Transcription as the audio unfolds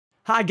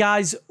Hi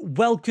guys,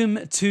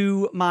 welcome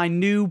to my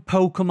new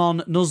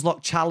Pokemon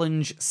Nuzlocke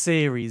Challenge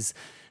series.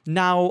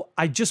 Now,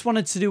 I just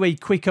wanted to do a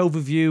quick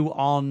overview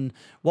on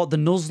what the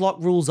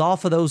Nuzlocke rules are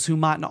for those who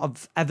might not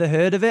have ever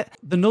heard of it.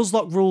 The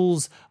Nuzlocke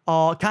rules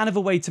are kind of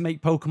a way to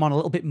make Pokemon a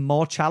little bit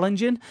more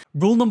challenging.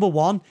 Rule number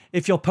 1,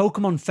 if your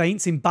Pokemon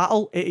faints in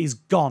battle, it is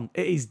gone.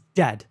 It is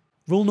dead.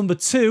 Rule number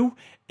 2,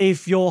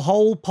 if your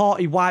whole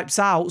party wipes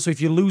out, so if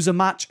you lose a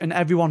match and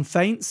everyone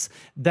faints,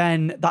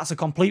 then that's a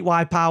complete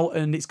wipeout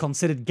and it's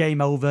considered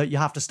game over. You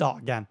have to start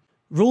again.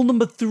 Rule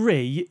number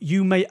 3,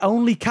 you may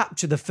only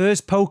capture the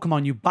first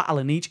Pokemon you battle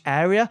in each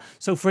area.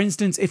 So for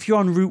instance, if you're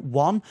on Route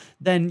 1,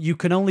 then you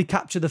can only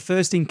capture the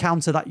first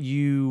encounter that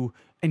you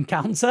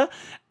encounter.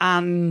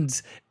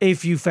 And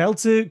if you fail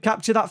to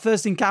capture that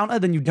first encounter,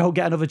 then you don't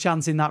get another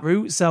chance in that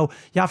route. So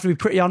you have to be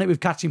pretty on it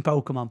with catching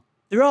Pokemon.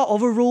 There are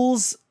other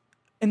rules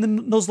in the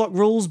Nuzlocke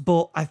rules,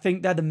 but I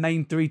think they're the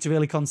main 3 to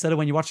really consider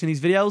when you're watching these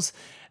videos.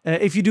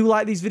 If you do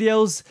like these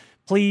videos,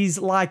 please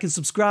like and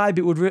subscribe.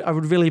 I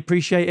would really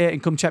appreciate it.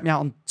 And come check me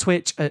out on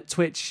Twitch at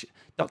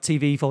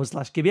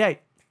twitch.tv/gibbyeight.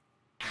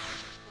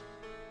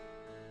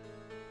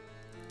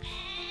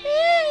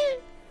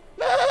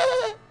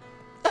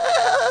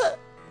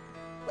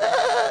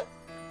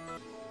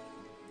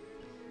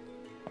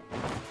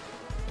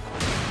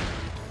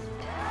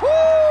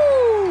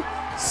 Woo!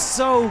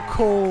 So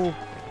cool.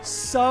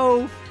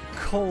 So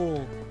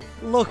cool.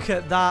 Look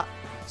at that.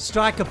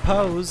 Strike a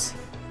pose.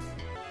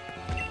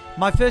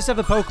 My first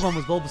ever Pokemon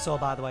was Bulbasaur,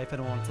 by the way, if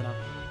anyone wanted to know.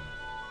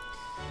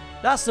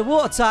 That's the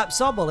water-type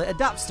Sobble. It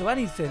adapts to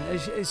anything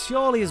as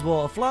surely as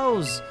water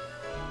flows.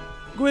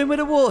 Go in with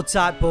a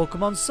water-type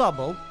Pokemon,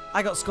 Sobble.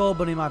 I got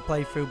Scorbunny in my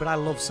playthrough, but I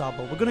love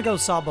Sobble. We're going to go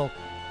Sobble.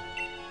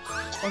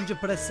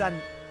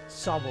 100%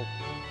 Sobble.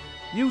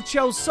 You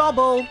chose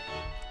Sobble.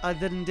 I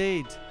did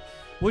indeed.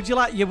 Would you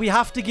like... Yeah, we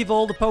have to give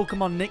all the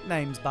Pokemon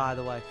nicknames, by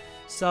the way.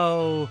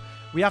 So,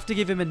 we have to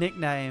give him a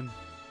nickname.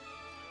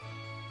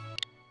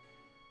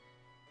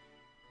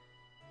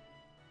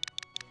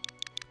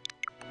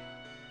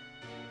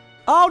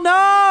 Oh,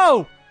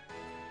 no!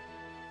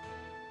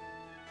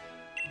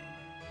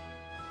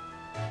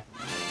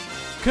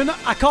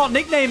 I can't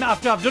nickname it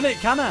after I've done it,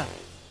 can I?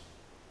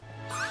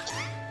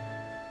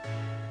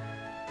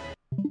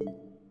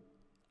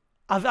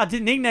 I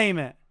didn't nickname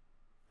it.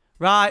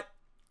 Right.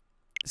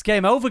 It's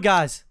game over,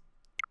 guys.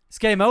 It's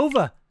game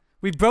over.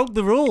 We broke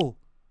the rule.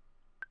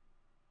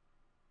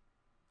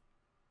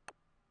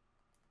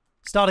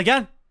 Start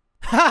again.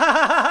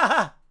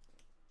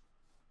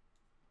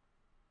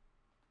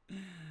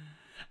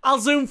 I'll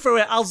zoom through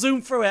it. I'll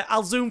zoom through it.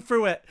 I'll zoom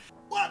through it.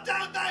 1, 2, 3,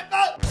 4.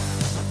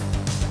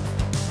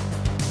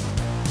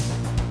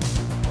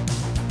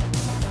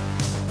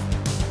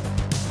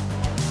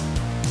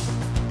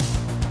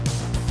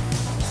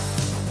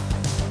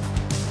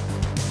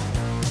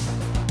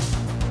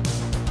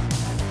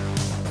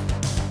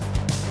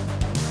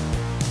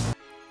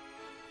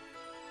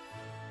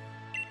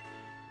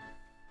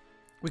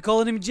 We're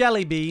calling him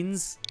Jelly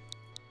Beans.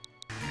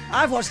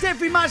 I've watched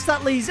every match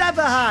that Lee's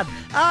ever had.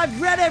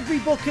 I've read every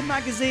book and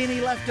magazine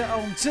he left at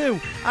home too.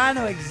 I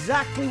know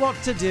exactly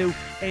what to do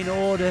in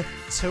order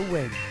to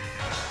win.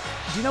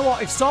 Do you know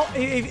what?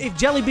 If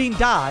Jelly Bean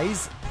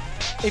dies,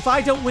 if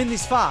I don't win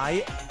this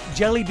fight,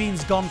 Jelly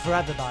Bean's gone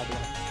forever, by the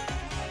way.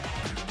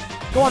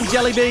 Go on,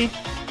 Jelly Bean.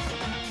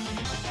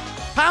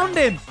 Pound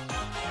him.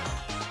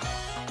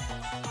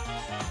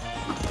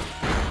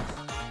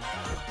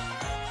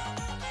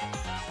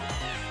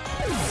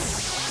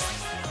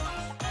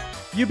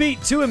 You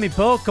beat 2 of me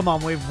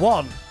Pokemon with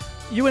 1.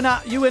 You and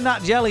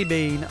that Jelly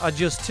Bean are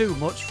just too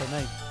much for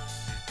me.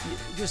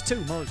 Just too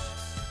much.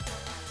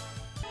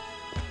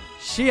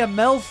 She a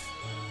MILF?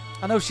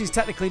 I know she's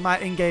technically my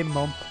in-game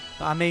mum,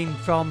 but I mean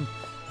from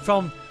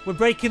we're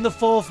breaking the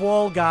 4th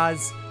wall,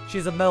 guys.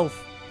 She's a MILF.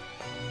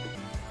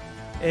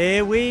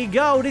 Here we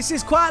go. This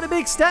is quite a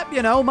big step,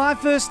 you know. My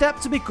first step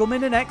to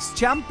becoming an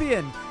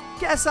ex-champion.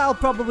 Guess I'll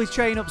probably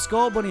train up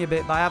Scorbunny a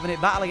bit by having it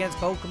battle against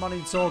Pokemon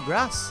in tall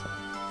grass.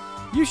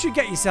 You should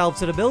get yourself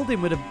to the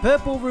building with a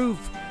purple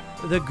roof,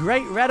 the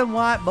great red and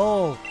white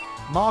ball.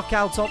 Mark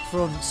out up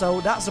front.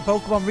 So that's a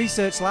Pokemon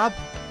research lab.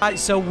 Right,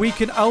 so we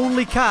can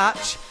only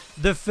catch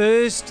the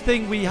first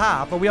thing we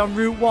have. Are we on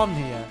Route 1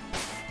 here?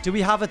 Do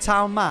we have a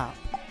town map?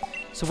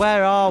 So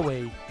where are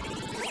we?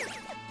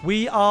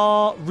 We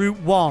are Route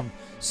 1.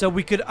 So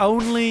we could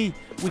only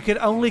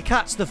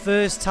catch the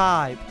first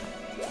type.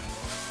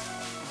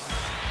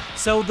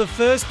 So the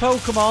first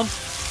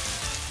Pokemon...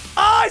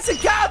 Oh, it's a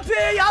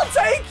Caterpie! I'll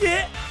take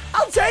it!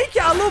 I'll take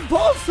it! I love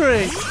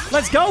Butterfree!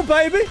 Let's go,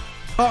 baby!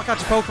 Can't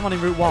catch a Pokemon in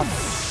Route 1.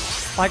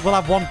 Like, we'll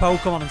have 1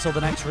 Pokemon until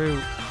the next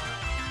route.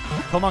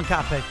 Come on,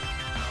 Caterpie.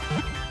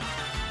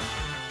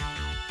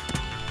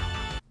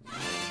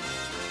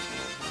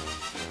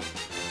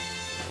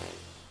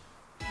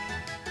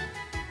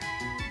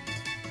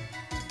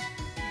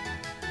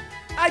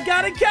 I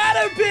got a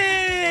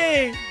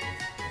Caterpie!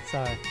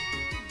 Sorry.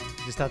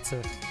 Just had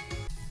to...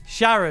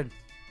 Sharon!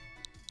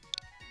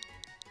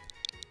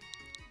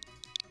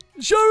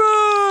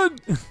 Sharon!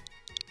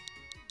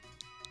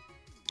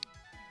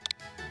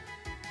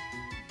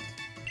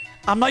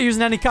 I'm not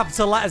using any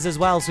capital letters as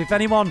well, so if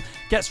anyone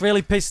gets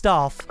really pissed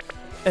off,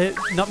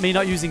 not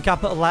using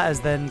capital letters,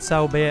 then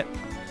so be it.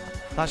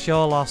 That's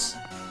your loss.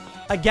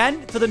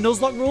 Again, for the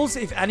Nuzlocke rules,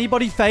 if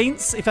anybody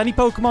faints, if any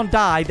Pokemon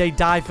die, they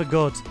die for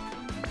good.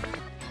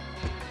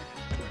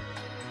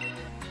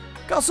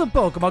 Got some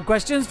Pokemon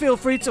questions? Feel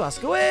free to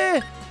ask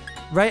away.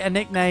 Rate a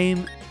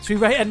nickname. Should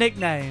we rate a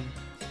nickname?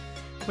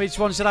 Which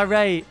one should I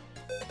rate?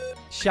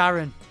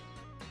 Sharon.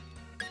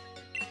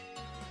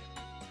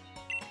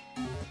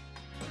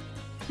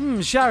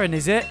 Sharon,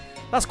 is it?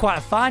 That's quite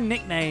a fine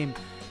nickname.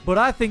 But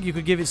I think you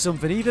could give it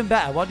something even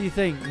better. What do you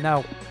think?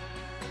 No.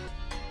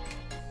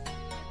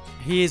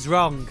 He is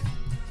wrong.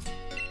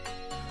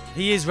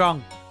 He is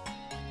wrong.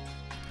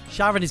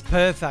 Sharon is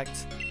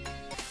perfect.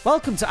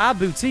 Welcome to our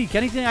boutique.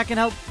 Anything I can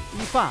help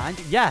you find?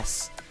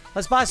 Yes.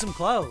 Let's buy some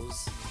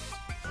clothes.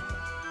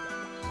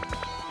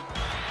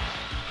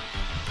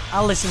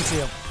 I'll listen to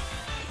you.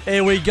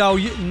 Here we go.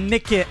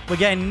 Nick it. We're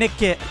getting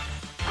Nick it.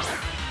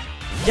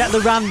 Get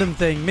the random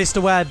thing,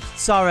 Mr. Webb.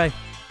 Sorry.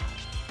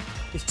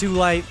 It's too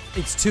late.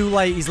 It's too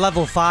late. He's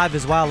level 5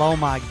 as well. Oh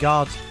my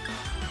god.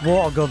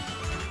 Water gun.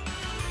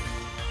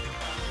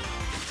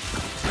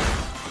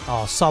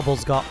 Oh,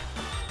 Sobble's got...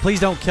 Please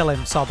don't kill him,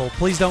 Sobble.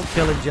 Please don't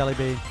kill him,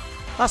 Jellybean.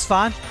 That's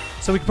fine.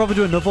 So we can probably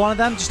do another one of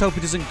them. Just hope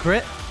he doesn't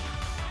crit.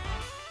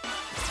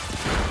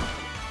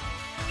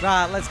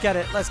 Right, let's get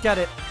it. Let's get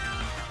it.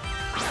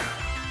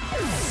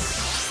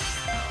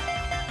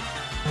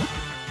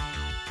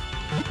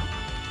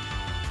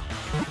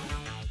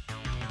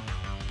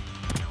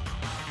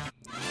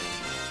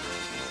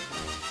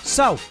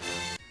 So,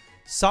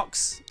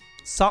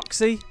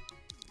 Soxy.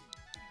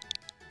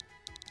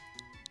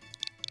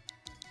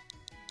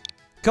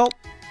 Cool.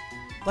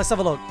 Let's have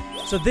a look.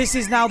 So this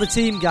is now the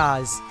team,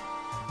 guys.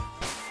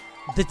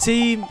 The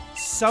team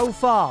so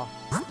far.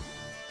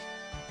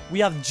 We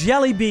have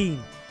Jellybean.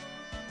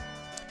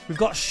 We've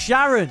got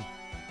Sharon.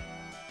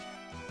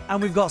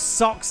 And we've got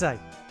Soxy.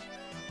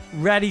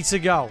 Ready to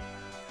go.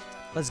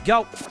 Let's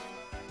go.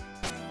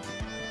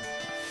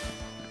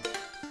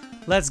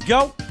 Let's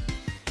go.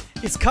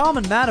 It's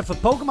common manner for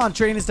Pokemon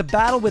trainers to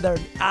battle with their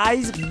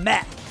eyes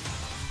met.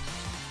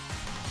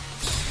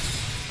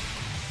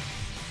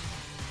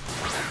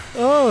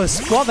 Oh,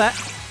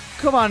 Squavet.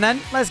 Come on then.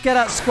 Let's get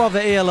that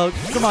Squavet here, look.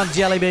 Come on,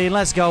 Jellybean.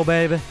 Let's go,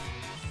 baby.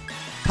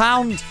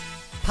 Pound.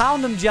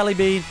 Pound them,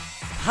 Jellybean.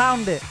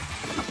 Pound it.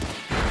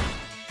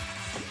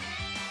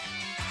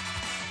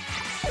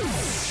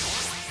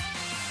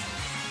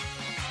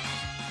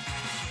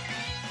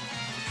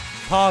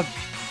 Pog.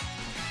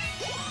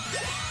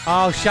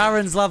 Oh,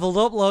 Sharon's leveled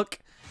up, look.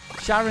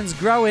 Sharon's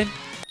growing.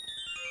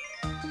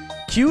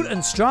 Cute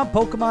and strong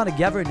Pokemon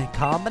together in a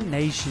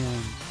combination.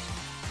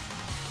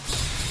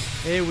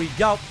 Here we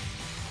go.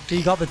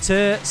 You got the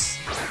turts.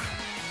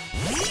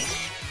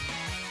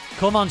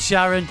 Come on,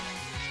 Sharon.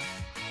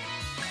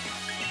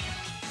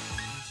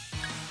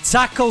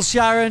 Tackle,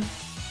 Sharon.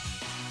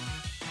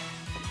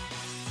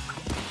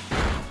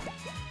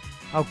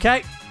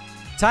 Okay.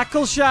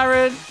 Tackle,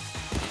 Sharon.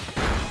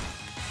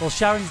 Well,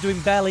 Sharon's doing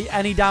barely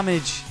any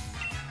damage.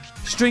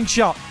 String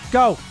shot.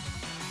 Go.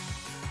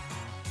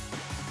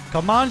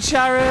 Come on,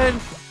 Sharon.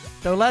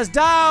 Don't let us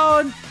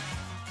down.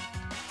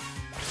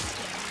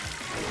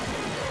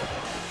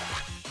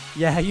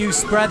 Yeah, you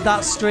spread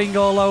that string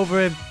all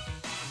over him.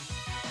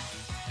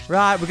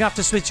 Right, we're going to have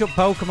to switch up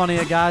Pokemon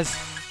here, guys.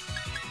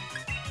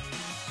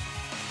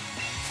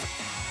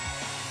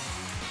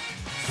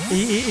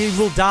 He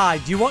will die.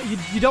 You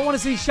don't want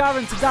to see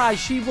Sharon to die.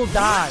 She will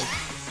die.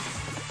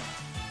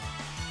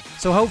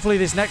 So hopefully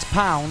this next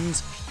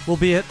pound will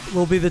be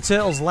the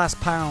turtle's last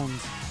pound.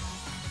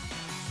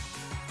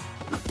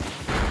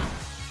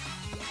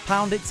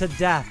 Pound it to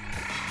death.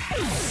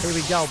 Here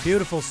we go.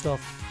 Beautiful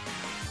stuff.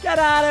 Get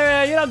out of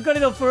here. You're not good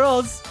enough for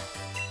us.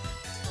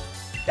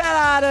 Get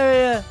out of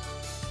here.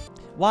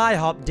 Why,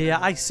 Hop dear?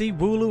 I see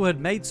Wooloo had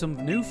made some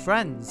new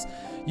friends.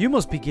 You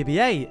must be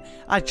gibbyeight.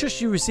 I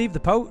trust you received the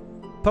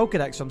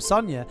Pokedex from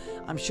Sonia.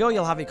 I'm sure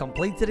you'll have it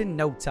completed in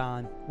no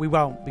time. We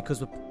won't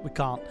because we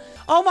can't.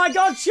 Oh my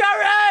god,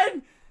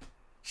 Sharon!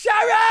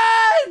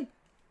 Sharon!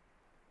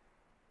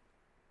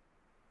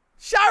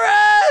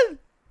 Sharon!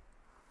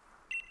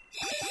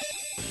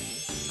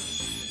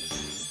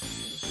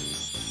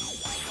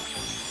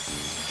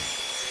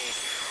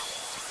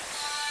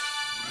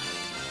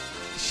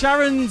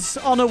 Sharon's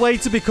on her way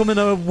to becoming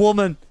a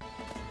woman.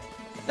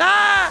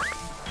 Ah!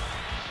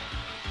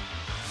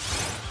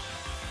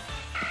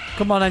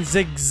 Come on then,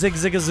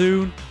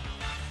 zig-zagazoon.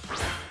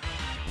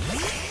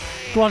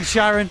 Go on,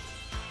 Sharon.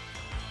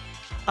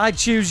 I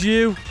choose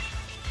you.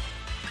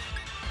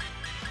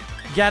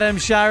 Get him,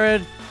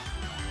 Sharon.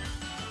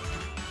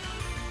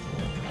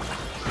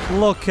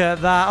 Look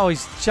at that. Oh,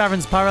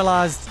 Sharon's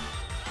paralyzed.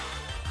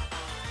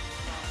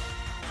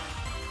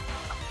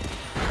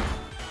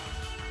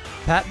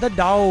 Pet the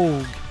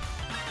dog.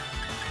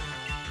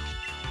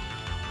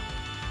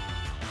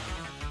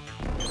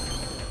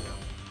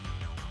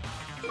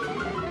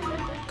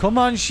 Come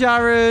on,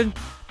 Sharon.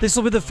 This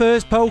will be the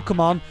first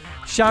Pokemon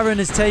Sharon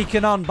has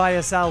taken on by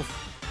herself.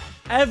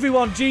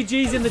 Everyone,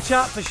 GG's in the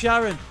chat for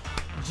Sharon.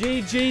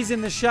 GG's in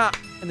the chat.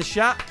 In the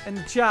chat. In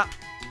the chat.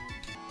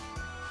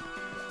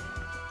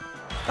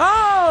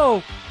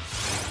 Oh!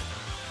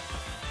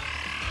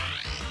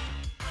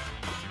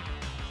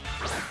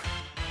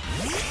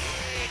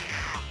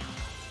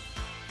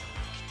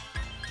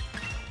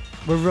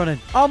 We're running.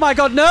 Oh my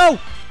god, no!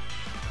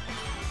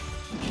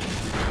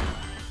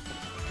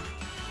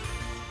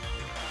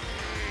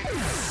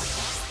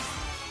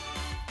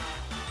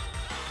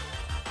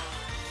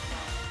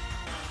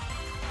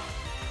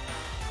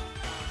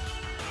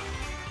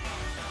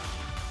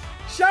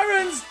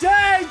 Sharon's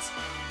dead!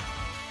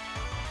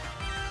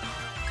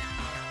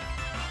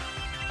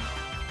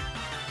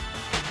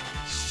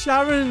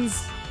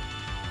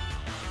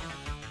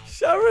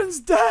 Sharon's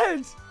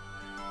dead!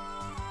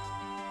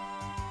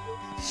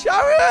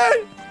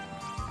 Sharon!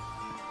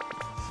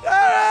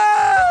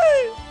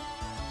 Sharon!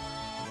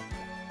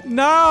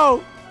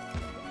 No!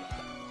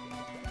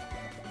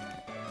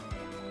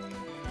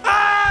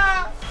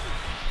 Ah!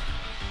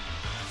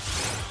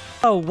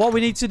 Oh, what we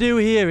need to do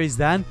here is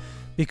then,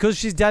 because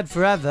she's dead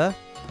forever,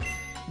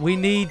 we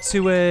need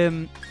to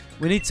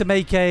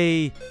make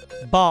a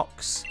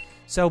box.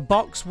 So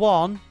box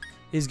 1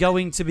 is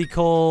going to be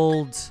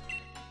called...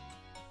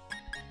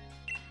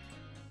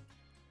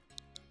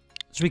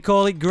 Should we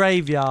call it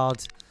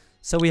graveyard?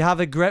 So we have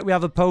a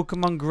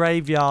Pokemon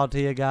graveyard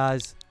here,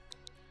 guys.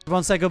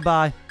 Everyone say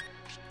goodbye.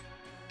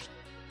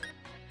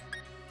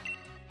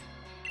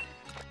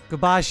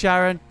 Goodbye,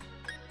 Sharon.